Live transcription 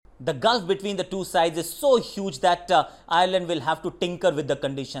The gulf between the two sides is so huge that Ireland will have to tinker with the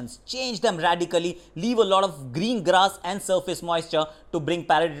conditions, change them radically, leave a lot of green grass and surface moisture to bring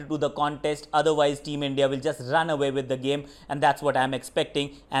parity to the contest. Otherwise, Team India will just run away with the game, and that's what I'm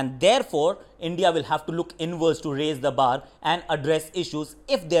expecting. And therefore, India will have to look inwards to raise the bar and address issues,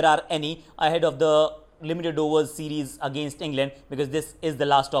 if there are any, ahead of the limited overs series against England, because this is the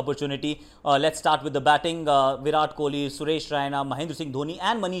last opportunity. Let's start with the batting. Virat Kohli, Suresh Raina, Mahendra Singh Dhoni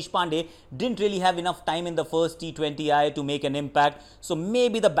and Manish Pandey didn't really have enough time in the first T20I to make an impact. So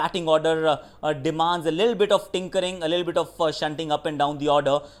maybe the batting order demands a little bit of tinkering, a little bit of shunting up and down the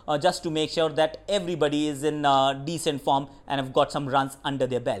order, just to make sure that everybody is in decent form and have got some runs under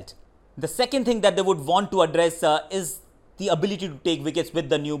their belt. The second thing that they would want to address is the ability to take wickets with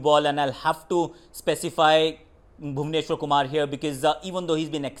the new ball, and I'll have to specify Bhuvneshwar Kumar here, because even though he's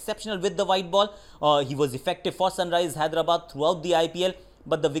been exceptional with the white ball, he was effective for Sunrise Hyderabad throughout the IPL,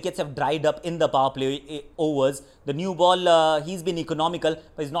 but the wickets have dried up in the power play overs. The new ball, he's been economical,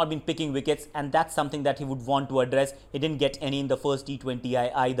 but he's not been picking wickets, and that's something that he would want to address. He didn't get any in the first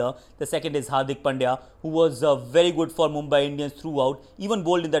T20I either. The second is Hardik Pandya, who was very good for Mumbai Indians throughout, even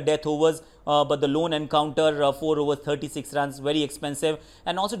bowled in the death overs, but the lone encounter, 4 overs, 36 runs, very expensive,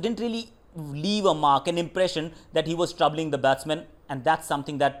 and also didn't really leave a mark, an impression that he was troubling the batsmen. And that's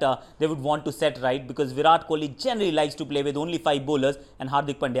something that they would want to set right, because Virat Kohli generally likes to play with only 5 bowlers, and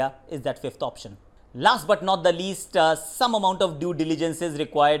Hardik Pandya is that 5th option. Last but not the least, some amount of due diligence is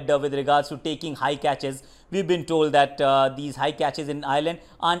required with regards to taking high catches. We've been told that these high catches in Ireland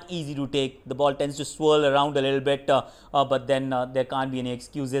aren't easy to take. The ball tends to swirl around a little bit, but then there can't be any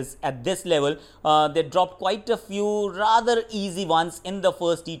excuses at this level. They dropped quite a few rather easy ones in the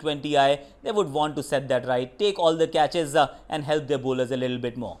first T20I. They would want to set that right, take all the catches and help their bowlers a little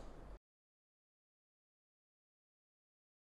bit more.